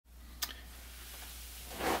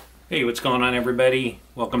Hey, what's going on everybody?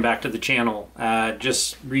 Welcome back to the channel.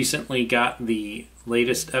 Just recently got the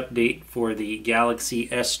latest update for the Galaxy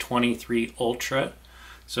S23 Ultra.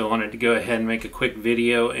 So I wanted to go ahead and make a quick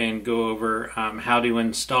video and go over how to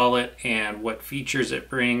install it and what features it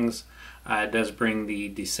brings. It does bring the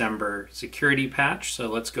December security patch, so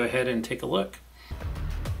let's go ahead and take a look.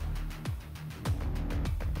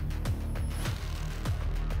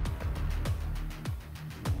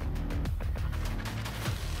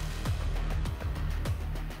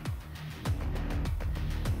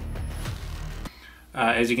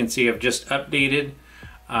 As you can see, I've just updated.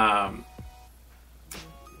 To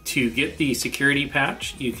get the security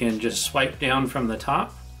patch, you can just swipe down from the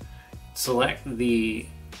top, select the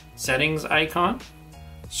settings icon,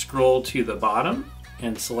 scroll to the bottom,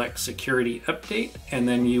 and select security update, and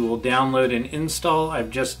then you will download and install.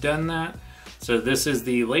 I've just done that. So this is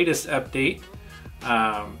the latest update.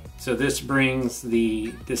 So this brings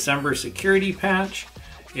the December security patch.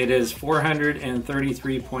 It is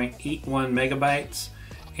 433.81 megabytes,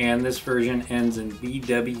 and this version ends in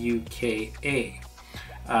BWKA.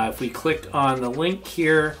 If we click on the link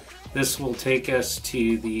here, this will take us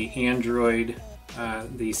to the Android,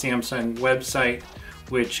 the Samsung website,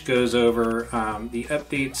 which goes over the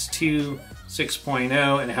updates to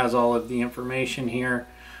 6.0 and has all of the information here.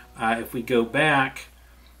 If we go back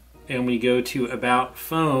and we go to About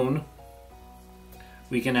Phone,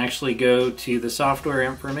 we can actually go to the software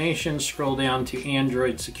information, scroll down to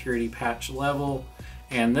Android security patch level,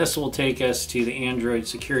 and this will take us to the Android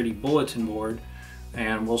security bulletin board.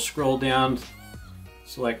 And we'll scroll down,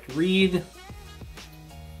 select read.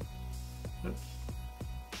 Oops.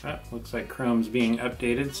 Looks like Chrome's being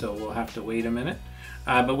updated, so we'll have to wait a minute.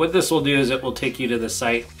 But what this will do is it will take you to the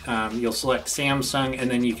site. You'll select Samsung,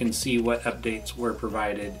 and then you can see what updates were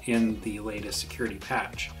provided in the latest security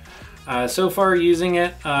patch. So far using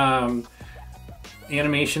it,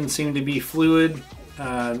 animations seem to be fluid,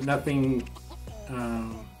 nothing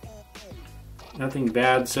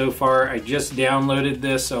bad so far. I just downloaded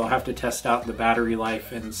this, so I'll have to test out the battery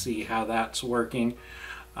life and see how that's working.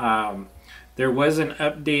 There was an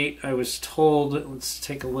update, I was told. Let's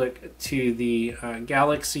take a look to the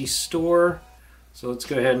Galaxy Store. So let's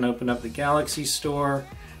go ahead and open up the Galaxy Store.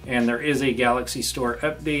 And there is a Galaxy Store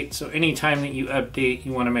update, so anytime that you update,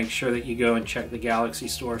 you want to make sure that you go and check the Galaxy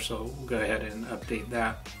Store. So we'll go ahead and update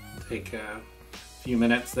that. Take a few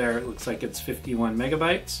minutes there. It looks like it's 51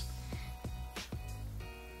 megabytes.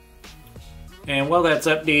 And while that's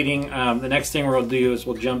updating, the next thing we'll do is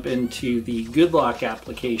we'll jump into the Good Lock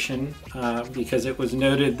application, because it was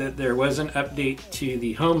noted that there was an update to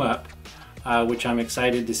the Home Up, which I'm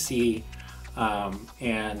excited to see.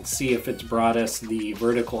 And see if it's brought us the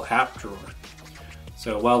vertical app drawer.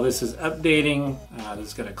 So while this is updating, this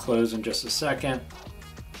is going to close in just a second.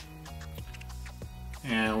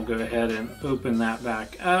 And we'll go ahead and open that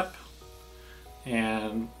back up.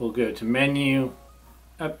 And we'll go to Menu,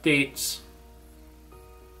 Updates.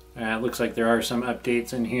 It looks like there are some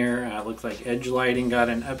updates in here. It looks like Edge Lighting got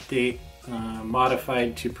an update,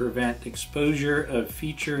 modified to prevent exposure of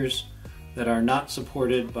features that are not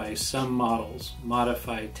supported by some models,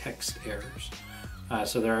 modify text errors.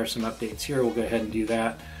 So there are some updates here. We'll go ahead and do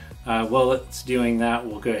that. While it's doing that,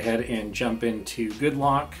 we'll go ahead and jump into Good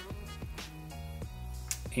Lock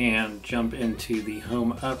and jump into the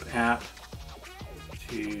Home Up app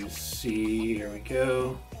to see, here we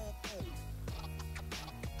go.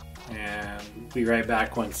 And we'll be right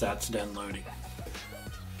back once that's done loading.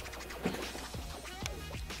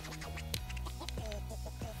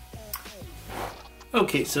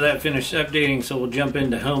 Okay, so that finished updating, so we'll jump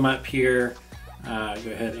into Home Up here. Go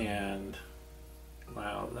ahead and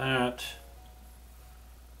allow that.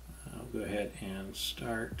 I'll go ahead and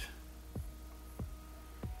start.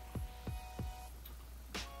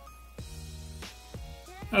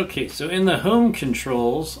 Okay, so in the home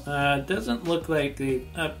controls, it doesn't look like they've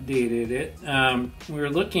updated it. We're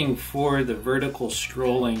looking for the vertical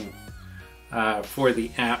scrolling for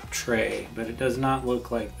the app tray, but it does not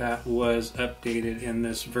look like that was updated in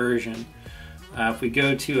this version. If we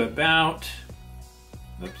go to About,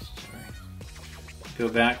 oops, sorry, go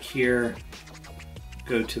back here,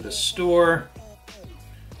 go to the Store,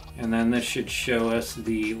 and then this should show us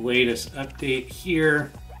the latest update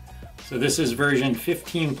here. So this is version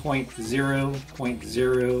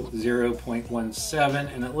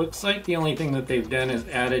 15.0.00.17, and it looks like the only thing that they've done is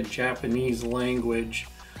added Japanese language.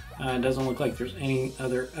 It doesn't look like there's any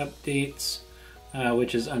other updates,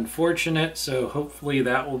 which is unfortunate. So hopefully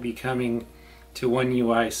that will be coming to One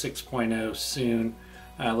UI 6.0 soon.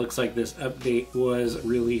 Looks like this update was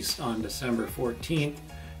released on December 14th,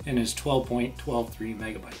 and is 12.123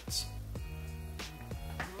 megabytes.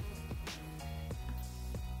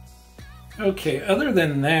 Okay, other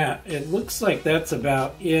than that, it looks like that's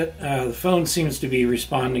about it. The phone seems to be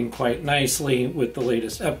responding quite nicely with the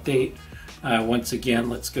latest update. Once again,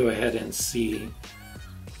 let's go ahead and see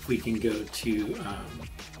if we can go to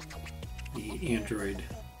the Android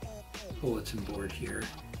bulletin board here.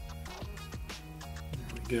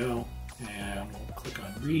 There we go, and we'll click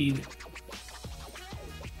on read.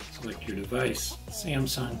 Select your device,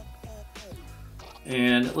 Samsung.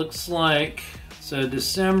 And it looks like, so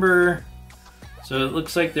December, so it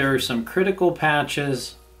looks like there are some critical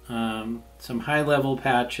patches, some high-level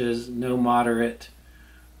patches, no moderate,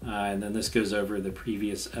 and then this goes over the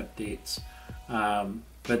previous updates.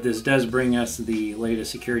 But this does bring us the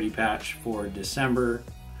latest security patch for December,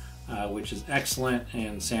 which is excellent,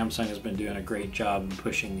 and Samsung has been doing a great job in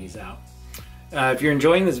pushing these out. If you're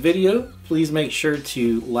enjoying this video, please make sure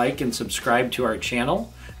to like and subscribe to our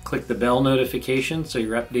channel. Click the bell notification so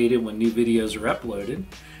you're updated when new videos are uploaded.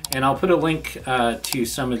 And I'll put a link to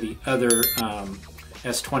some of the other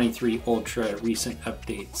S23 Ultra recent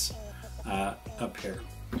updates up here.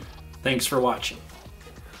 Thanks for watching.